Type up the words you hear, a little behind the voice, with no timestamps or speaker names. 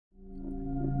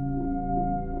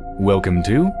Welcome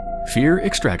to F.E.A.R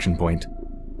Extraction Point.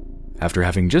 After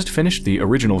having just finished the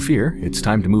original F.E.A.R, it's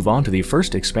time to move on to the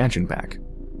first expansion pack.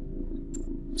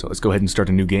 So let's go ahead and start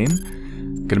a new game.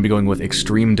 Going to be going with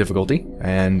extreme difficulty,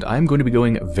 and I'm going to be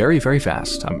going very, very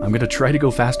fast. I'm going to try to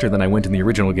go faster than I went in the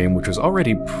original game, which was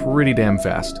already pretty damn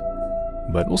fast.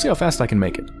 But we'll see how fast I can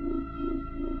make it.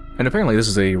 And apparently this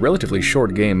is a relatively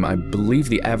short game. I believe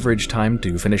the average time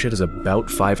to finish it is about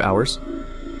 5 hours.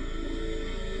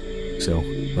 So,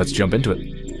 let's jump into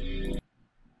it.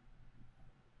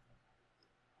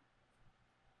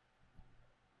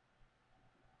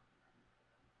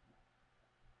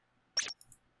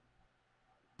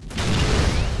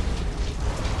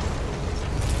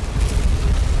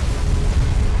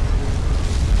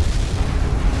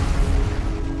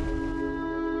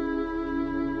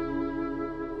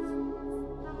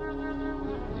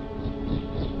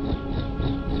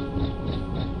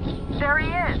 There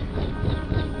he is.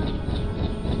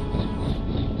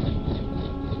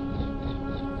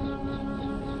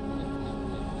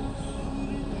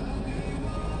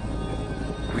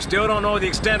 We still don't know the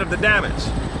extent of the damage.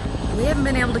 We haven't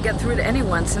been able to get through to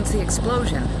anyone since the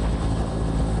explosion.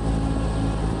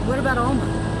 What about Alma?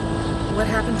 What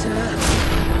happened to her?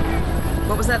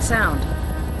 What was that sound?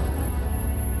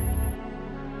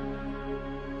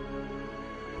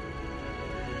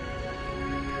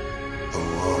 A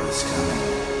war is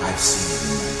coming. I've seen it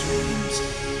in my dreams.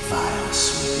 Fire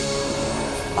sweeping the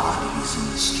earth, bodies in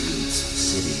the streets,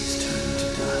 cities turned to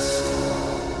dust.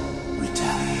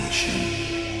 Retaliation.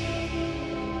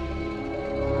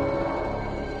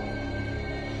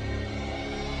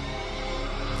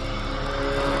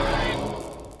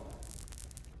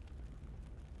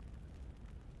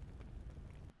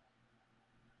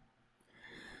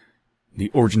 The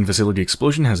Origin Facility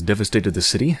explosion has devastated the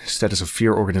city. Status of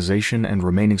F.E.A.R organization and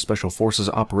remaining Special Forces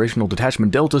Operational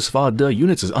Detachment Delta Sfada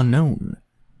units is unknown.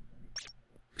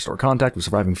 Restore contact with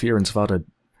surviving F.E.A.R and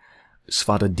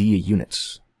Sfada D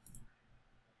units.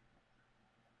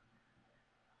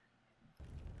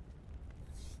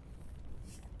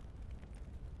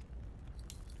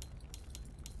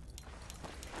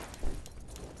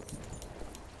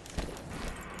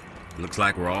 Looks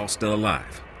like we're all still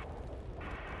alive.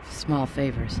 Small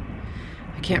favors.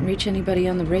 I can't reach anybody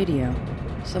on the radio.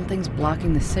 Something's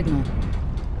blocking the signal.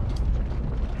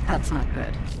 That's not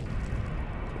good.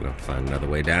 We'll have to find another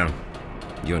way down.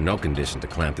 You're in no condition to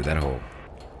climb through that hole.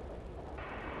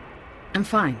 I'm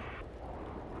fine.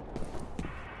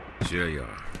 Sure you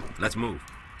are. Let's move.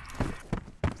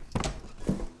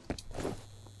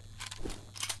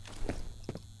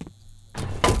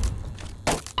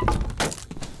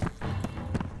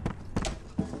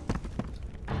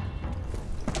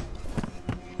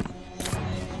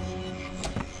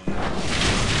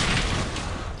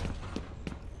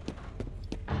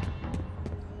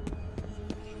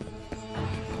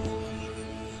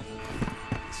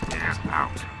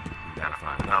 Out. We gotta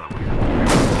find another way.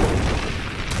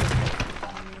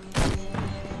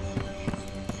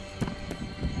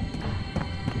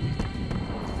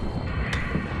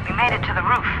 We made it to the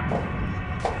roof.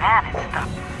 Man, it's stuck.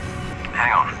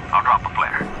 Hang on, I'll drop a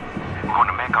flare. We're going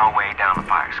to make our way down the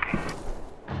fire escape.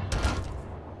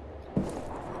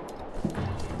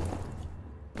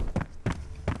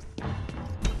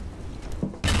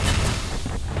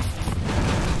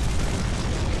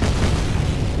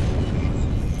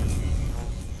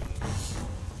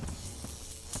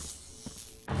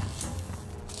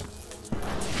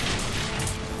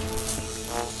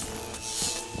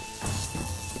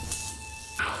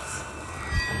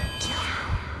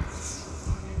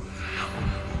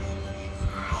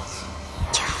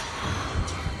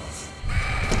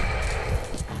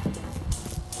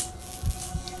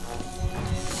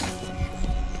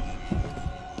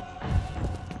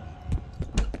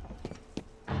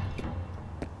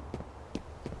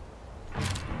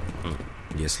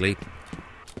 You asleep?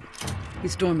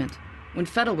 He's dormant. When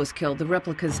F.E.A.R was killed, the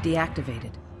replica's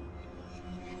deactivated.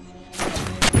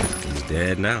 He's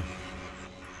dead now.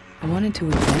 I wanted to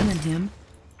examine him.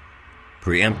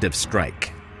 Preemptive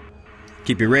strike.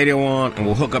 Keep your radio on and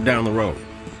we'll hook up down the road.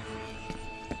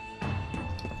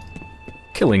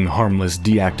 Killing harmless,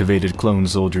 deactivated clone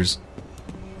soldiers.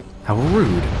 How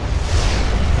rude.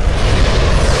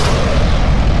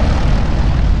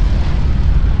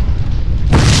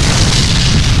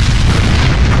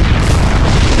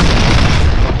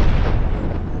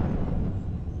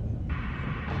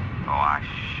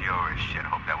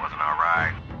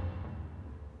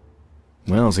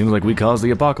 Well, seems like we caused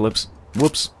the apocalypse.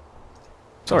 Whoops.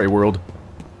 Sorry, world.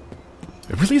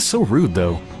 It really is so rude,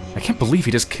 though. I can't believe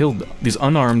he just killed these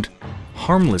unarmed,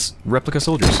 harmless replica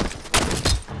soldiers.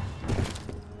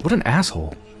 What an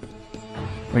asshole.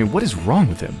 I mean, what is wrong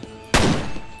with him?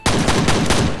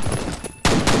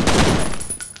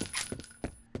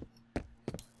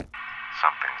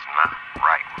 Something's not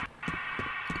right.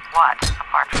 What,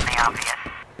 apart from the obvious?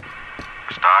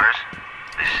 For starters,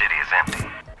 this city is empty.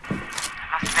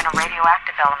 There must have been a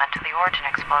radioactive element to the origin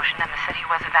explosion and the city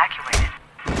was evacuated.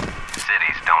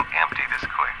 Cities don't empty this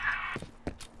quick.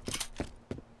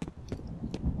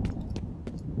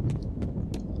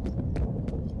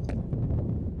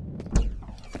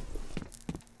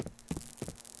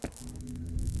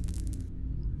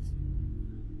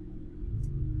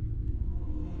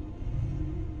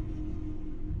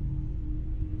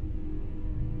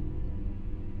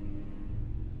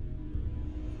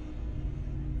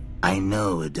 I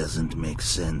know it doesn't make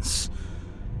sense.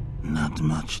 Not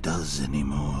much does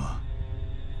anymore.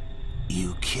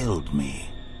 You killed me.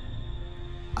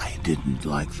 I didn't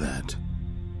like that.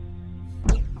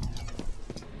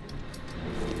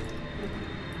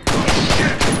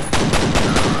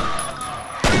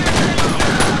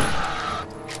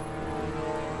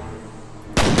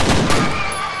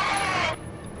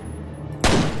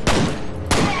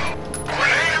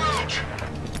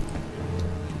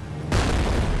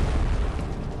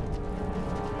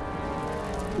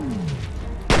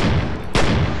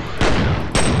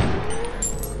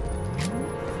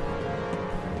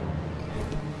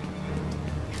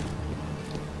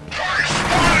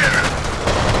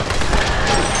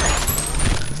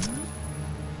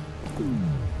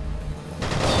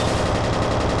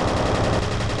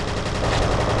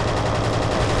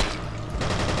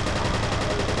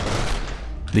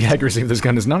 The accuracy of this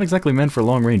gun is not exactly meant for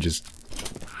long ranges.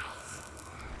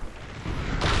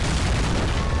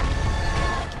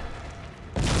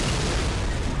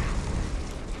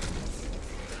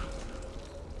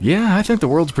 Yeah, I think the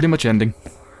world's pretty much ending.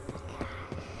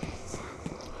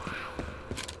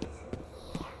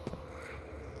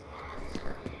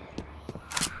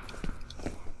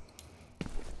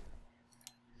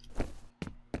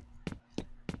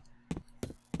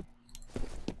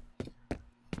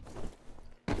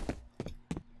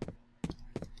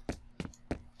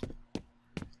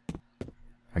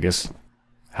 I guess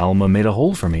Halma made a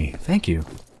hole for me. Thank you.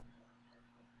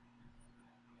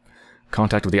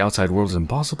 Contact with the outside world is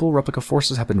impossible. Replica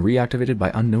forces have been reactivated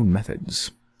by unknown methods.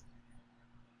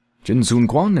 Jin Soon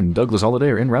Kwan and Douglas Holliday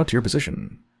are en route to your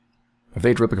position.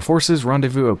 Evade replica forces.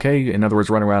 Rendezvous okay. In other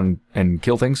words, run around and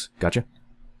kill things. Gotcha.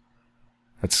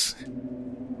 That's...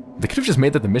 They could have just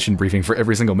made that the mission briefing for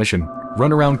every single mission.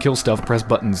 Run around, kill stuff, press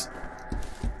buttons.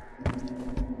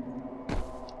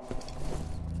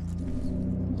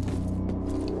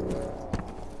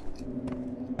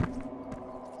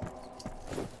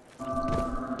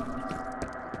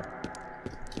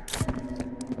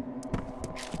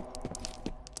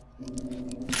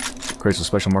 Crates with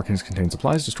special markings contain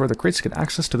supplies. Destroy the crates to get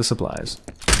access to the supplies.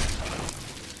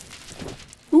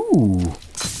 Ooh!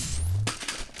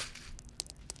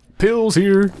 Pills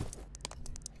here!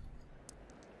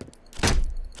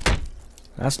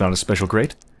 That's not a special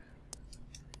crate.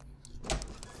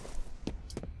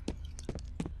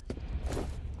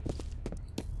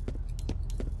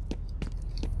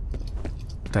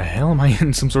 The hell, am I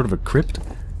in some sort of a crypt?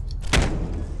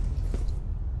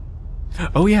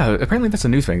 Oh yeah, apparently that's a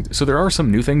new thing. So there are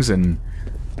some new things in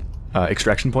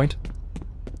Extraction Point.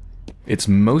 It's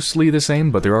mostly the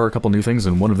same, but there are a couple new things,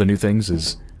 and one of the new things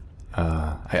is,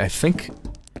 I think,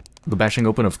 the bashing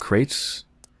open of crates.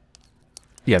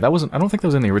 Yeah, that wasn't, I don't think that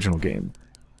was in the original game.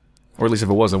 Or at least if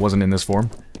it wasn't in this form.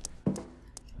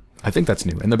 I think that's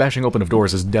new, and the bashing open of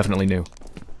doors is definitely new.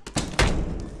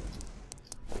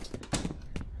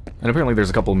 And apparently there's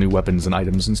a couple new weapons and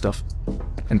items and stuff.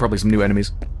 And probably some new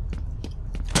enemies.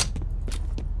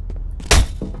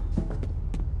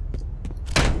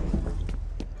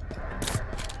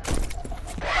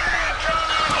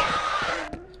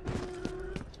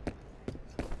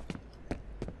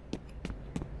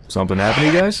 Something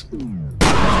happening, guys?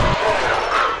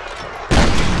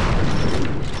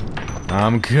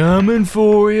 I'm coming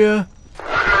for you.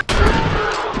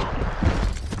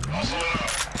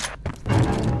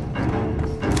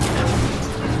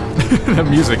 That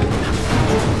music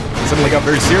suddenly got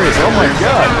very serious. Oh my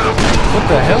god! What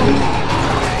the hell?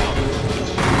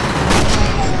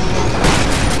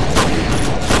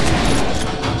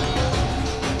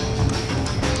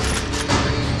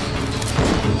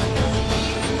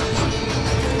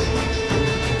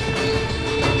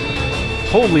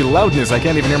 Holy loudness, I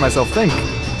can't even hear myself think.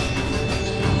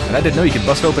 And I didn't know you could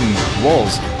bust open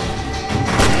walls.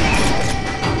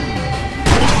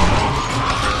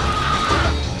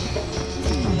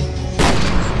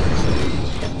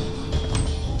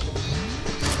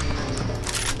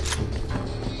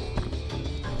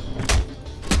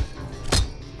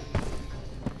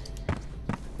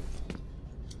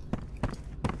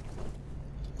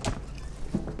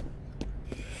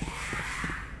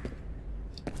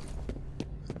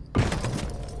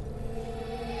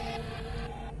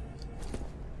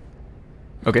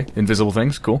 Okay, invisible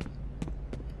things, cool.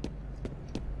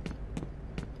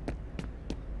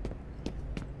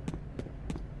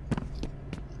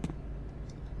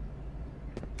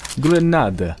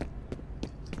 Grenade.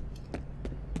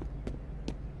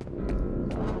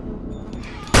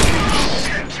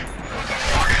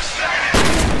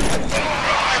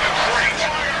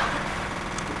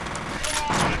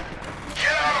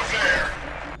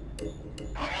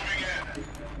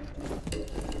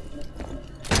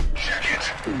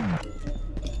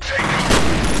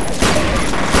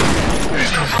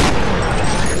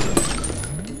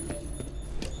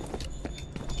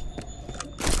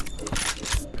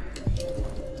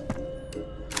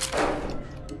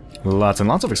 Lots and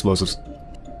lots of explosives.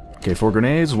 Okay, 4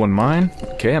 grenades, 1 mine.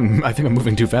 Okay, I think I'm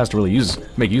moving too fast to really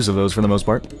make use of those for the most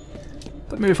part.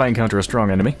 But maybe if I encounter a strong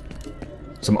enemy.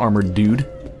 Some armored dude.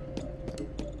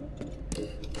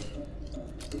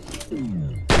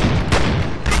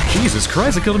 Jesus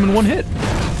Christ, I killed him in 1 hit!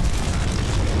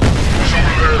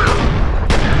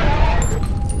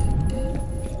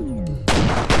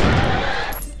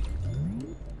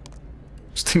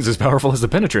 This thing's as powerful as the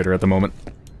Penetrator at the moment.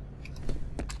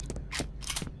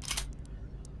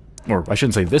 Or, I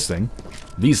shouldn't say this thing.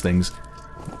 These things.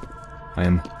 I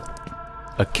am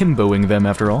akimboing them,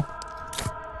 after all.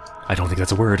 I don't think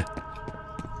that's a word.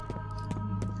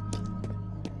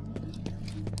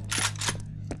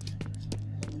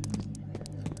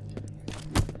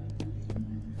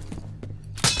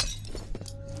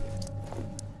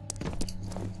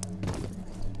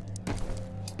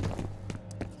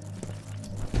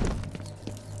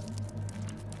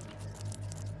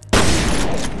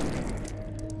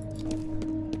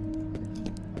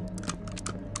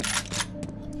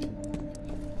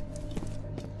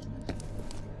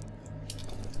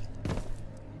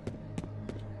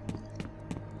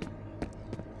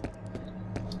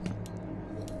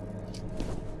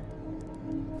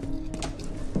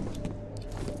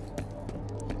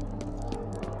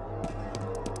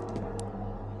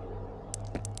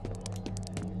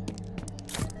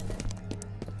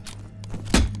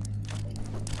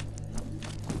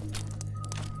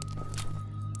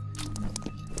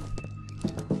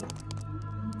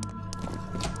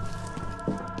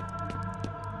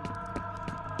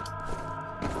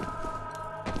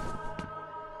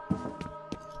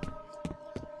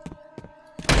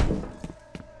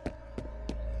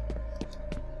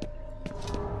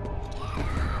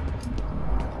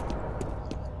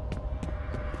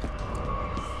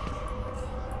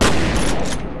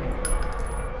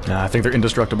 I think they're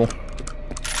indestructible.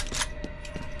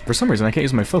 For some reason, I can't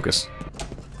use my focus.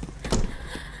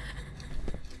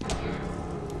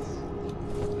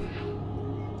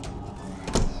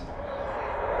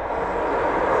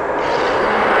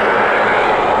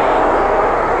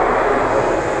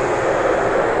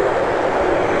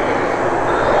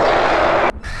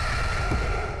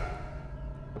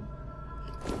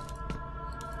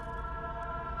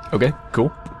 Okay,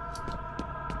 cool.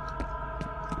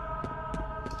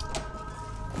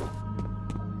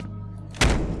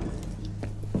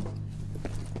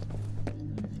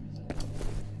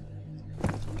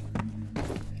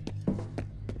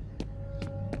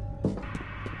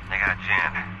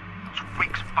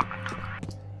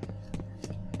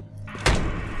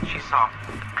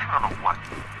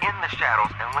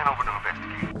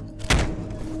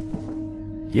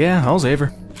 Yeah, I'll save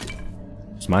her.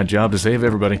 It's my job to save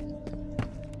everybody.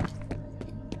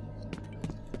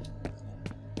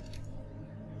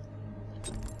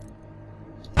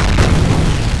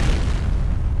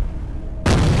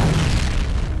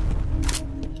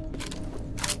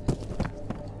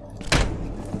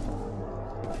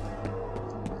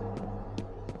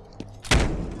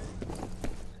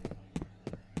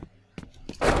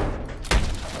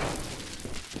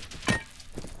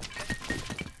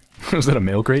 Was that a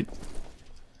mail crate?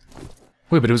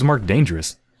 Wait, but it was marked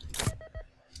dangerous.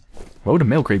 Why would a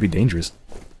mail crate be dangerous?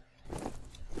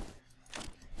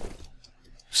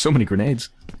 So many grenades.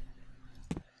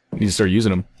 I need to start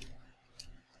using them.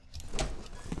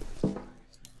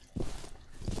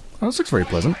 Oh, this looks very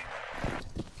pleasant.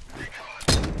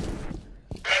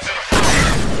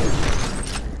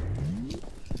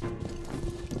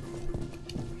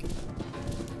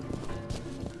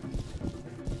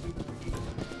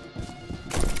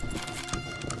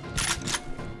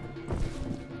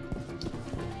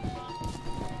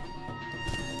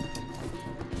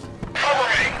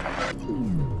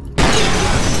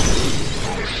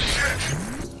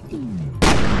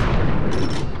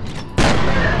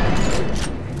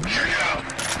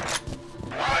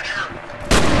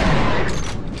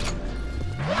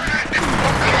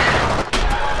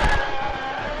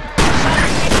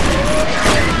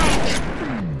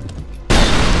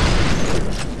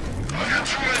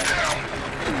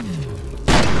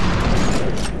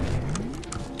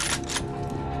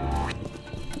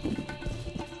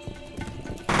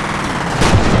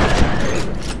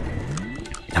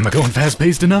 Am I going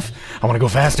fast-paced enough? I want to go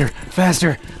faster,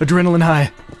 faster, adrenaline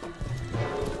high.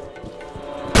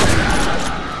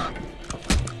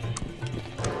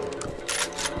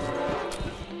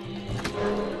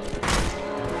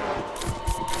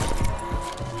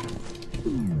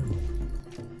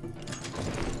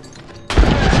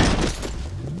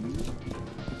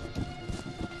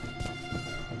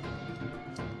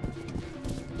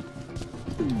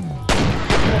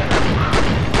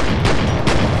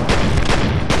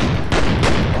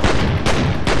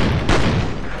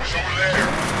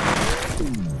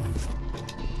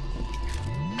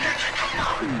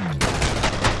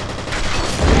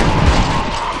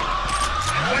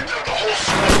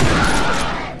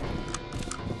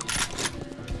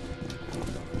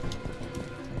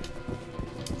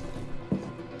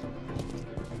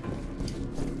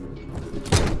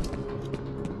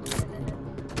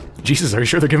 Jesus, are you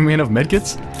sure they're giving me enough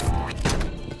medkits?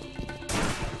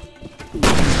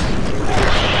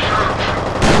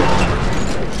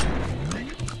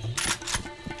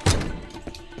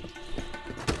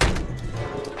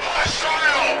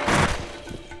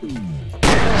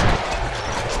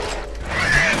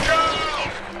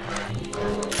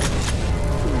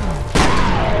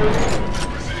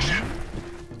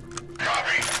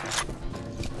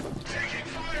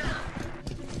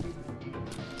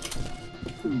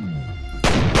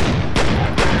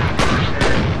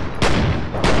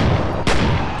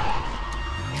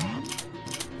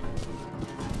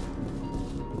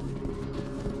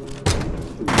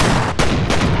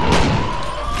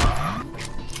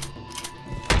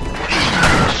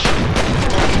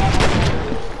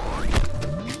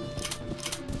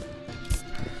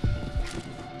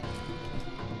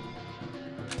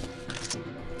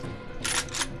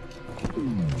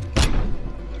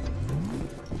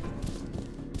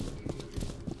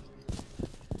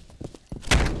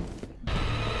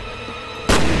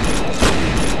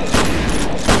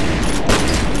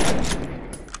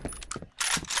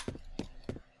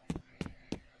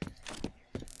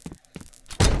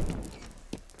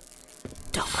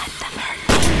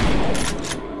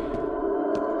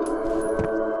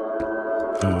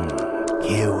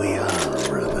 Here we are,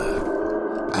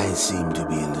 brother. I seem to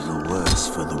be a little worse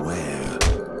for the wear.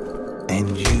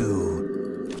 And you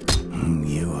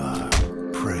are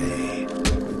prey.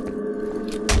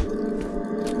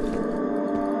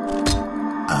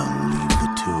 I'll leave the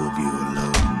two of you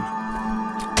alone.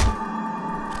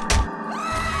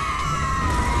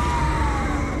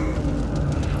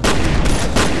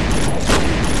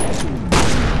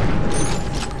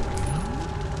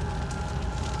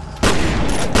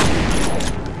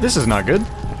 This is not good.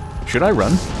 Should I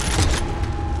run?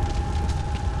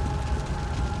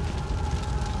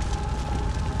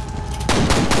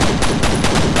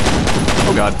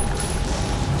 Oh god.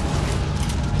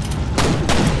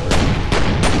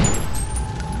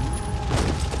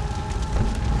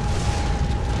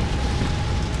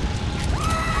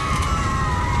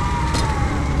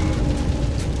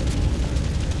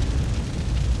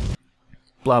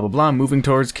 Blah blah blah, moving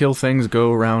towards, kill things,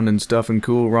 go around and stuff and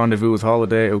cool, rendezvous with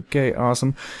Holiday, okay,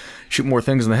 awesome. Shoot more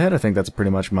things in the head, I think that's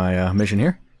pretty much my mission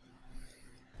here.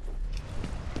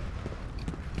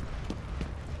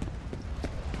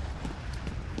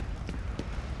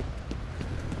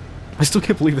 I still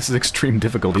can't believe this is extreme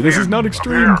difficulty. This is not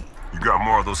extreme. You got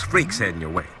more of those freaks heading your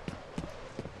way.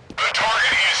 The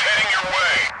target is heading your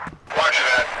way. Roger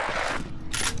that.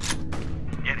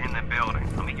 Get in the building.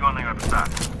 I'll meet you on the other side.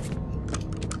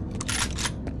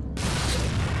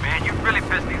 Man, you really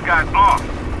pissed these guys off.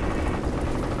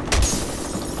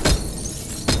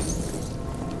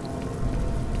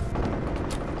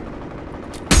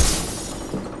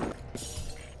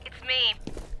 It's me.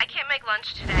 I can't make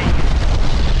lunch today.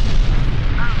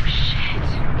 Oh, shit.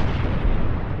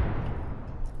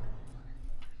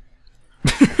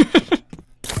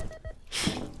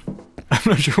 I'm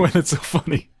not sure why that's so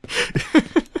funny.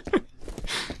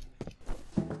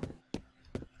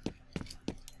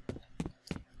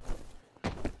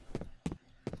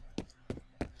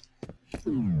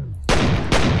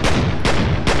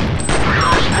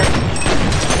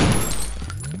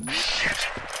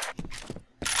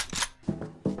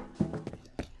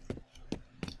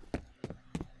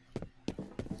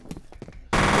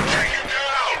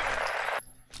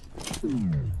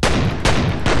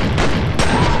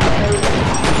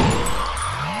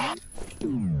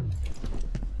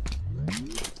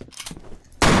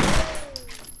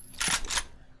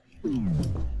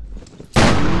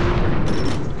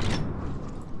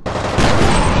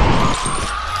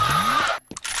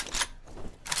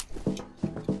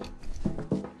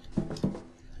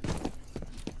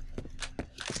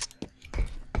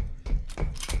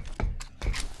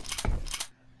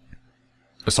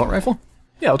 Assault rifle?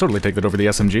 Yeah, I'll totally take that over the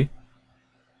SMG.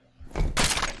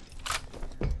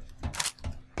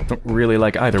 Don't really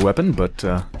like either weapon, but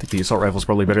I think the assault rifle's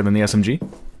probably better than the SMG.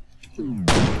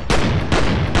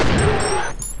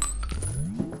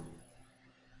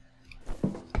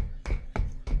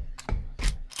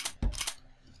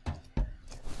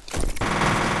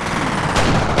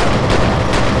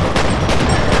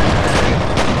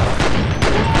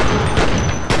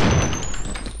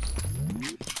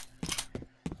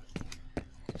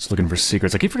 Just looking for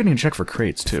secrets. I keep forgetting to check for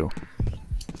crates, too.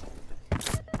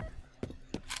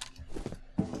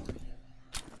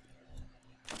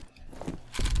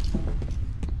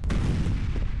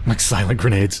 Like silent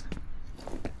grenades.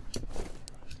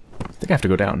 I think I have to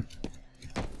go down.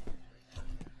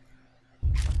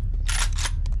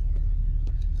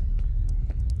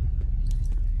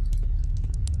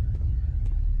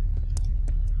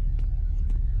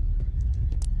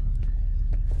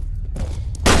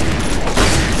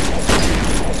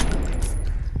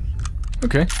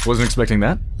 Okay, wasn't expecting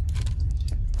that.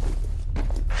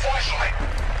 Flashlight.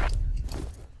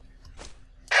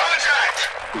 Contact.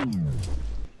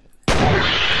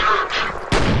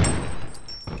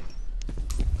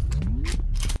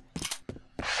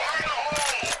 Fire in the hole.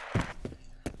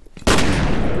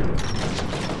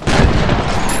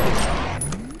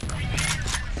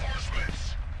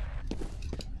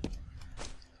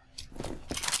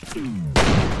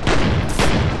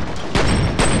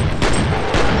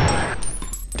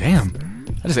 Damn,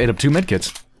 I just ate up 2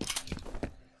 medkits.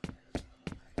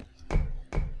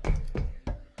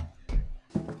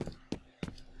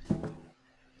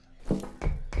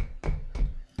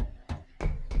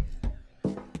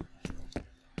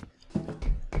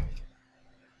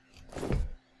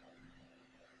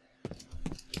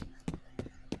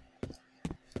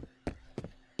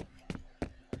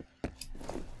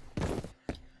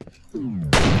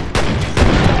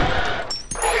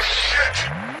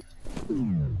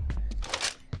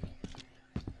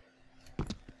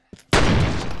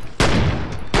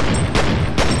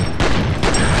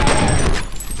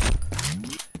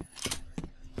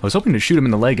 I was hoping to shoot him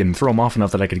in the leg and throw him off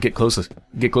enough that I could get close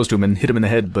to him and hit him in the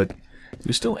head, but he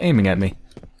was still aiming at me.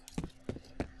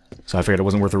 So I figured it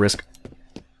wasn't worth the risk.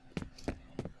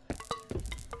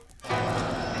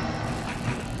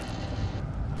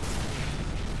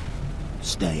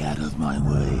 Stay out of my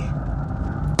way.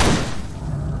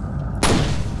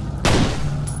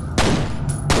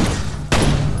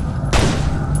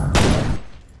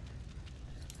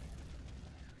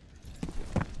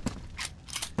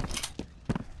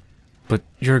 But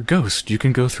you're a ghost. You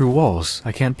can go through walls.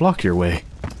 I can't block your way.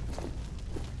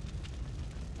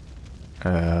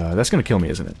 That's gonna kill me,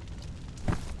 isn't it?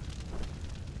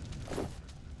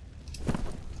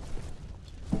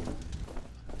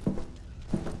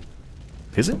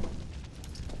 Is it?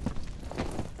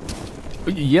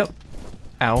 Yep.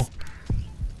 Ow.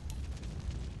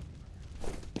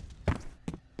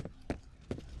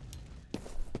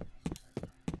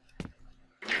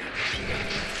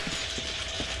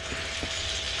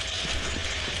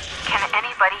 Can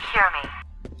anybody hear me?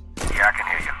 Yeah, I can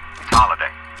hear you. It's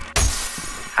Holiday.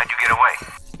 How'd you get away?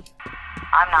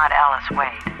 I'm not Alice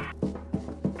Wade.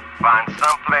 Find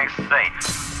someplace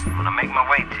safe. I'm gonna make my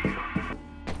way to you.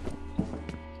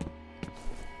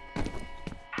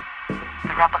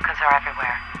 The replicas are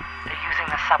everywhere. They're using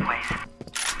the subways.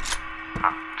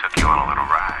 Huh. Took you on a little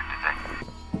ride, did they?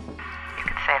 You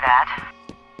could say that.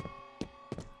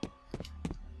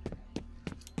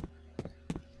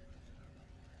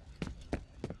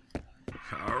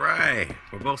 All right,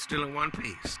 we're both still in one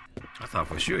piece. I thought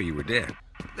for sure you were dead.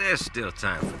 There's still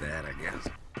time for that, I guess.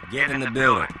 Get in the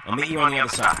building. I'll meet you on the other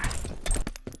side.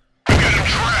 Get him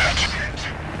trapped!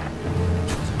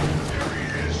 There he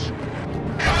is.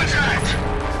 Contact!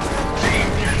 Team,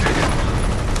 get it!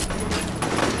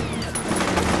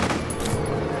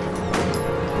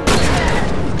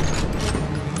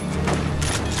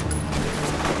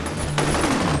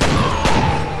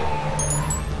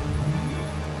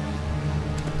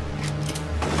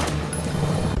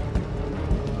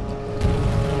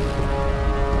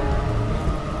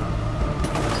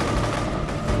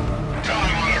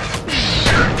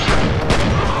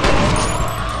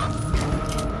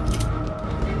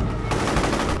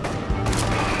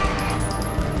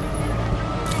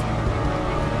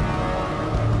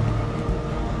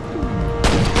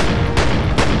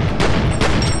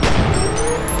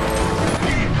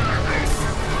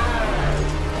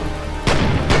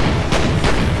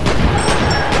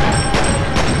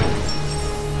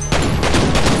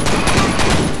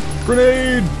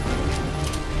 Grenade!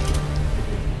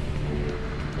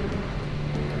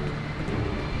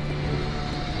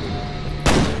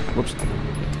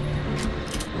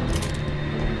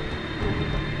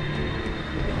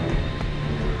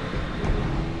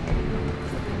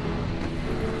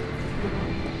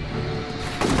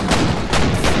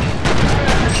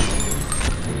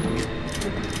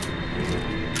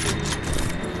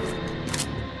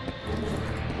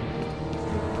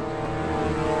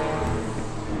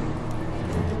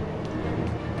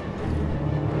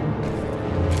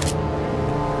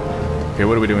 Okay,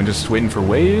 what are we doing? Just waiting for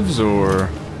waves, or...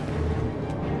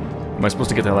 Am I supposed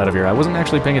to get the hell out of here? I wasn't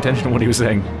actually paying attention to what he was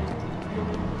saying.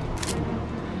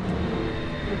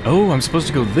 Oh, I'm supposed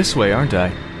to go this way, aren't I?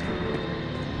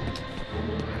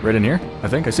 Right in here? I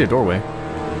think I see a doorway.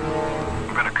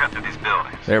 We're gonna cut through these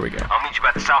buildings. There we go. I'll meet you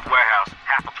at the south warehouse,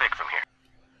 half a click from here.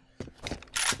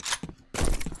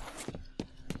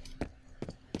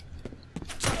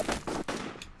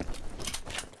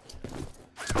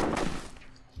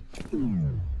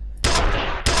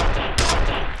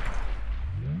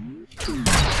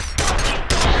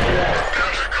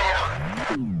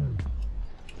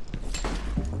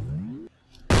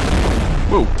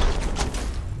 Whoa!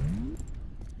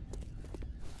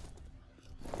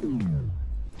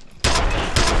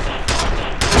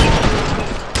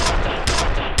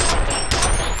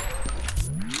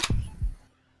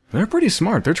 They're pretty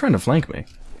smart. They're trying to flank me.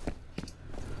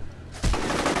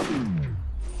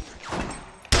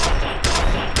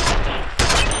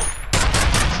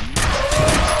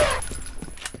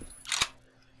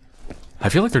 I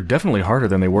feel like they're definitely harder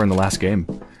than they were in the last game.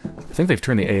 I think they've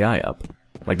turned the AI up.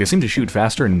 Like, they seem to shoot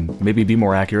faster and maybe be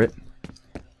more accurate.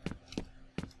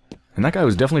 And that guy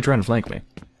was definitely trying to flank me.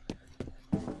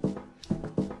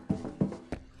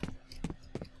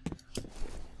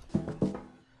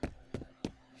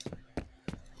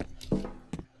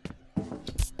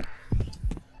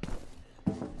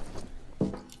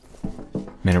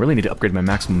 Man, I really need to upgrade my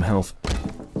maximum health.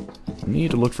 I need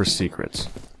to look for secrets.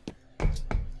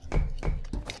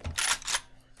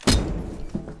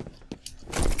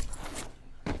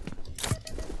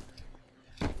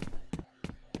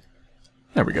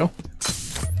 There we go.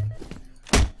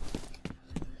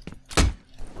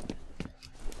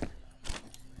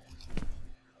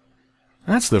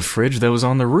 That's the fridge that was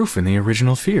on the roof in the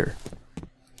original F.E.A.R.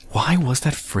 Why was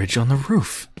that fridge on the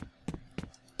roof?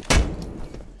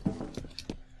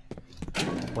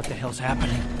 What the hell's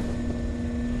happening?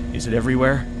 Is it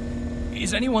everywhere?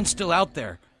 Is anyone still out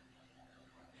there?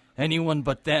 Anyone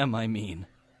but them, I mean.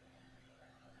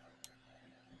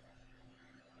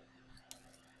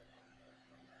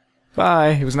 Bye,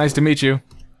 it was nice to meet you.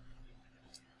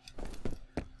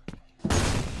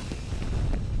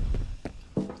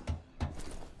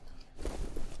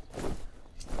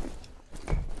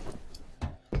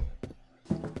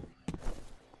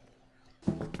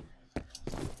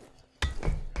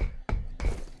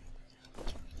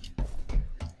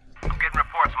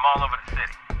 All over the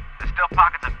city. There's still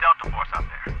pockets of Delta Force out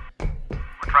there.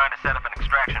 We're trying to set up an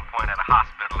extraction point at a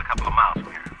hospital a couple of miles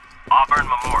from here. Auburn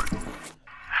Memorial.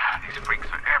 These freaks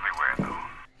are everywhere, though.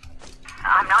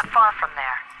 I'm not far from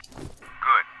there.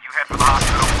 Good. You head for the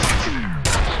hospital.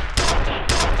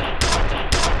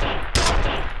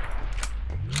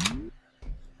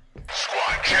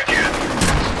 Squad, check in.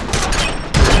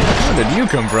 Where did you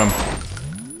come from?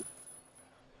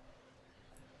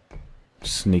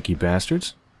 Sneaky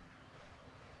bastards.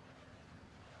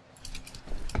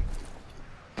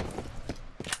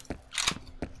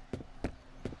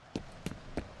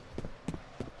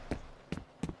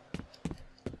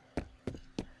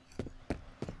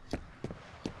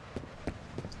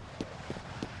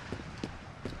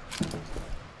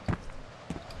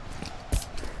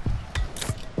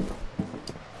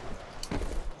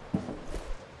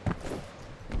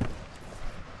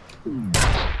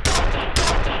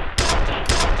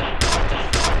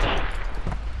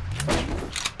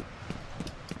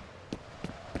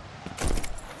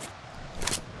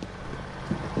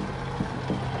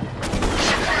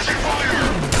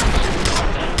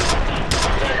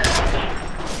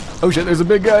 Oh shit, there's a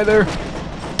big guy there.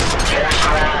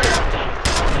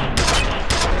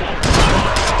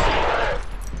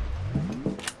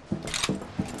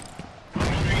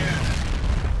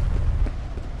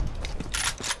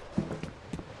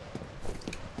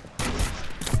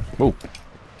 Whoa.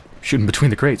 Shooting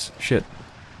between the crates. Shit.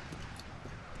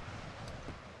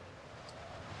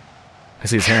 I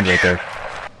see his hand right there.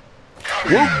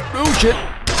 Whoa! Oh shit!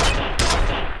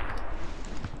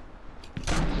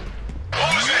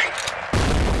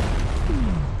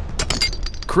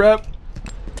 Crap!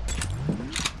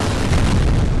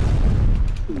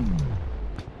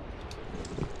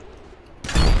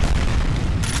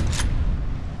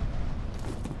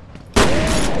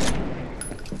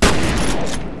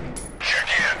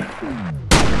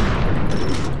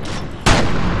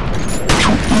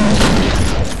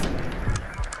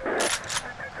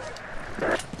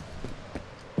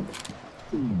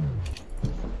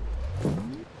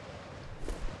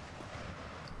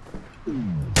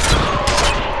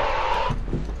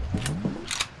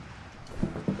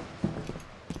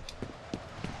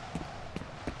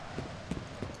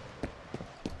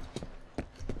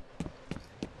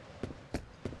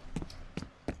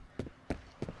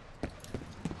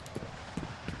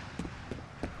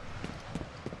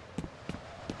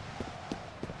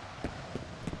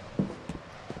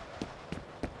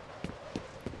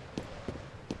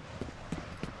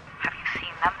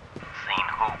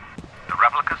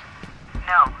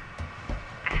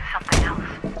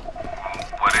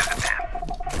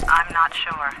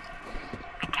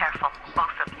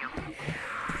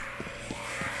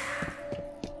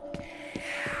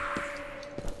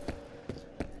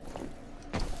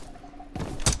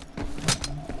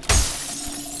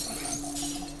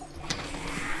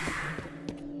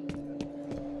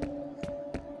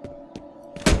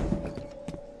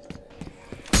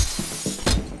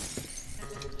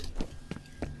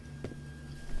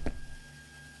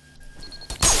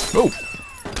 Oh!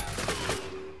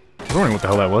 I was wondering what the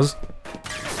hell that was.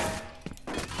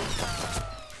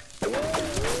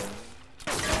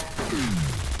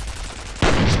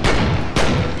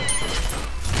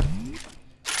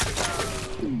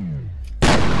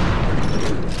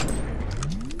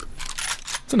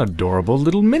 It's an adorable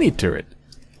little mini turret.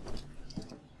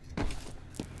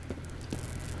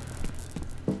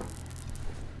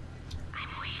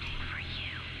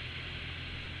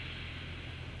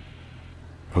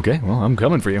 Okay, well, I'm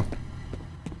coming for you.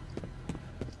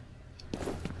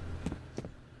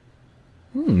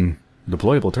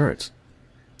 Deployable turrets.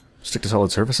 Stick to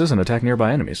solid surfaces and attack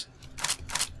nearby enemies.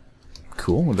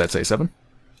 Cool, what did that say, 7?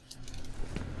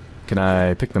 Can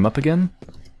I pick them up again?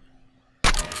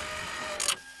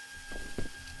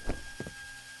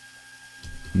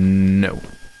 No.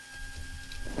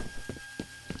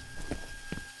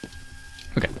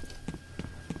 Okay.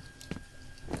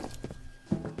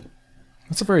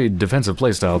 That's a very defensive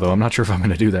playstyle, though. I'm not sure if I'm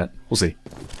going to do that. We'll see.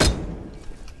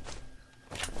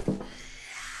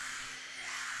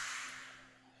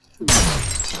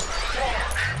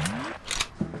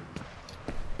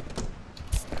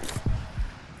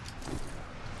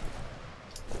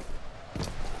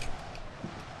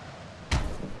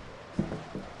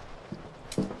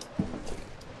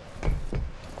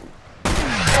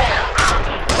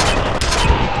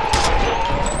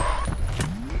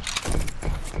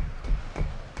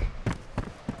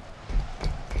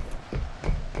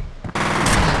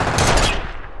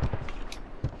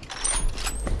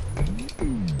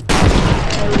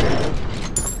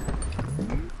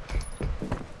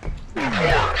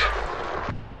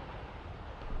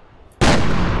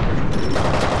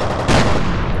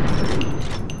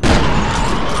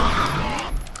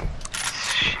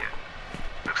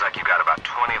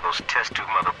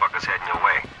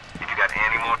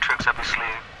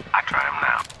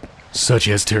 Such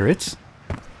as turrets?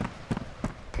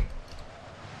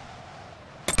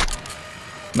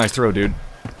 Nice throw, dude.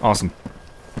 Awesome.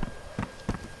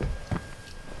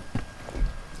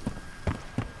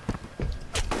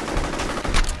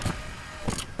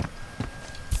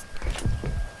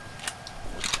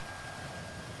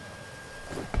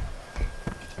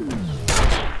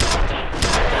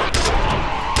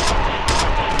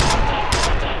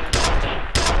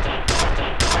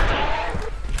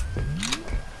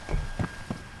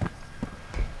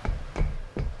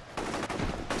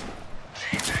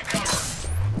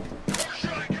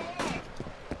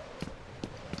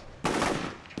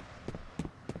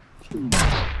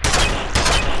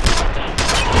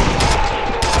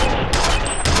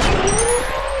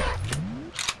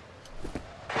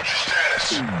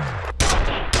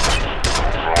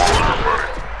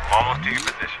 Almost to your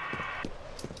position.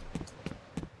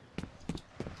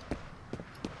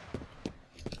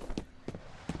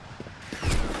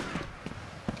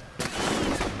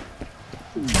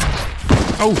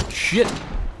 Oh, shit!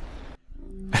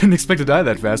 I didn't expect to die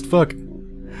that fast, fuck.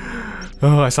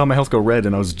 Oh, I saw my health go red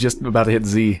and I was just about to hit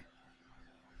Z.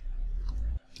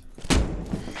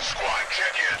 Squad,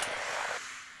 check in.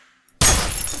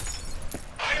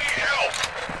 I need help.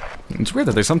 It's weird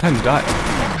that they sometimes die.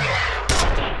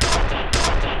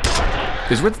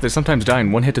 It's weird that they sometimes die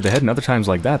in one hit to the head, and other times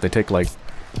like that, they take, like,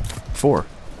 4.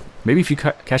 Maybe if you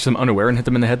catch them unaware and hit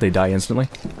them in the head, they die instantly.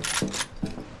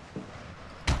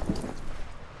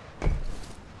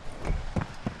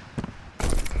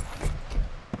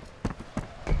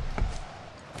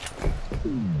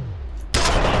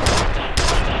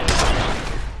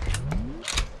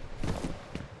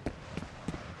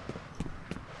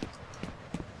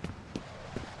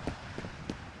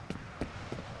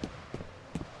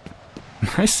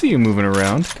 I see you moving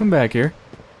around. Come back here.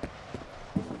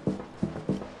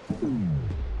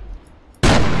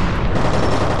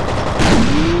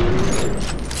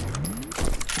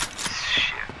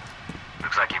 Shit.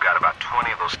 Looks like you got about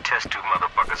 20 of those test tube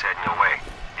motherfuckers heading your way.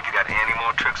 If you got any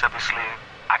more tricks up your sleeve,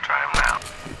 I try them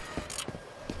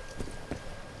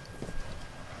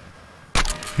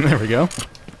now. There we go.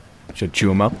 Should chew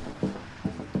them up.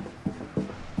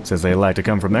 Says they like to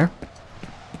come from there.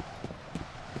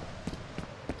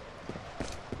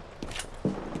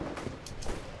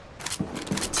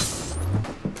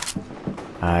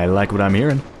 I like what I'm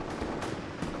hearing.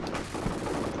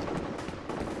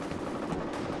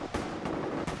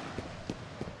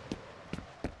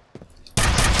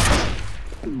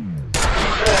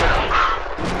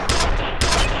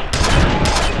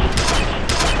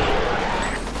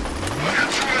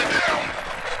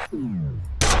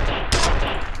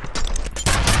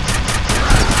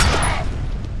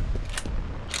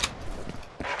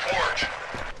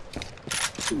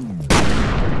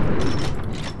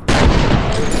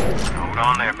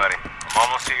 on there, buddy. I'm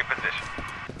almost to your position.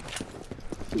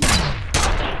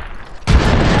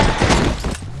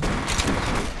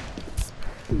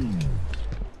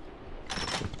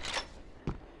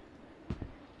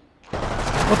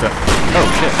 What the? Oh,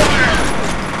 shit.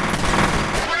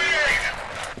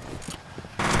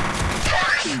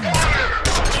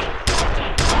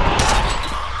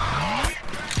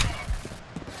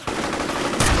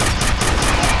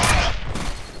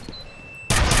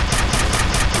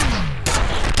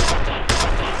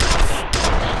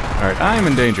 Alright, I'm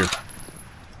in danger.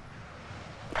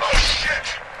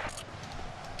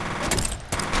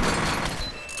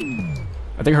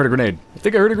 I think I heard a grenade. I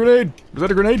think I heard a grenade! Was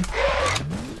that a grenade?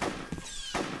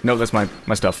 No, that's my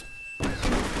stuff.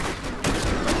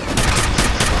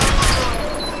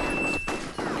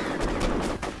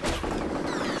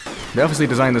 They obviously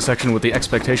designed this section with the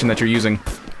expectation that you're using,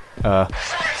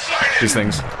 these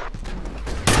things.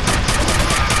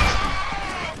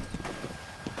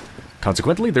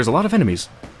 Consequently, there's a lot of enemies.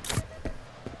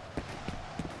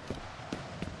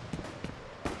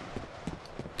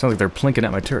 Sounds like they're plinking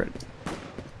at my turret.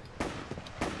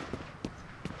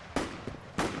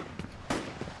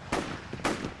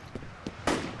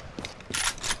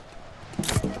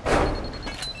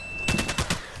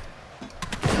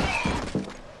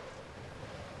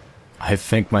 I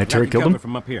think my turret killed him.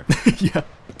 From up here. Yeah.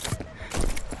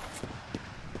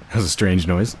 That was a strange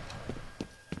noise.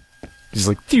 Just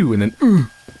like, phew, and then,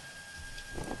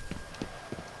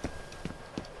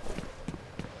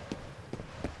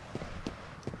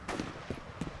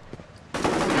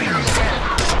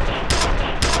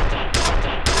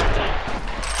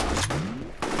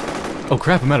 Oh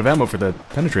crap, I'm out of ammo for the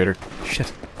penetrator.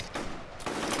 Shit.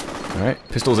 Alright,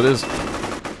 pistols it is.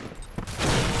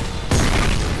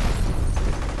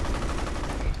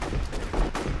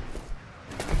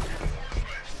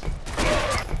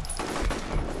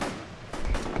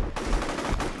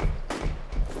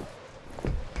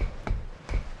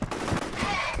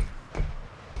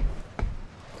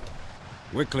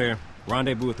 We're clear.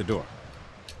 Rendezvous at the door.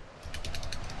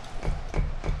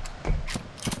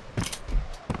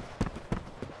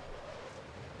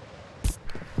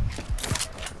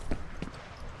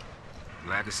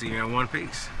 Glad to see you're in one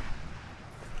piece.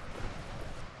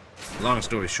 Long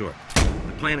story short,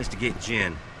 the plan is to get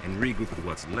Jen and regroup with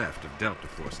what's left of Delta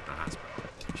Force at the hospital.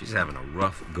 She's having a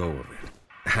rough go of it.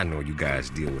 I know you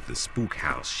guys deal with the spook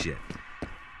house shit.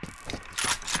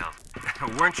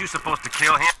 Weren't you supposed to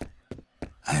kill him?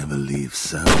 I believe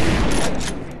so.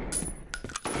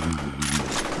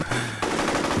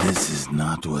 This is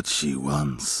not what she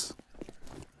wants.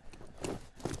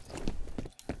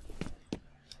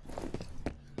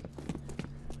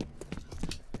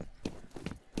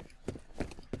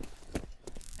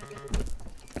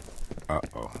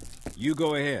 Uh-oh. You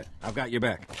go ahead. I've got your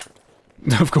back.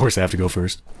 Of course I have to go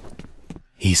first.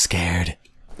 He's scared.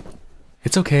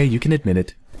 It's okay, you can admit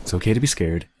it. It's okay to be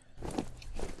scared.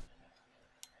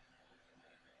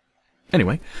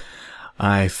 Anyway,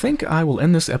 I think I will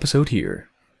end this episode here.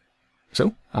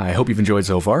 So, I hope you've enjoyed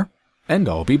so far, and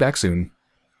I'll be back soon.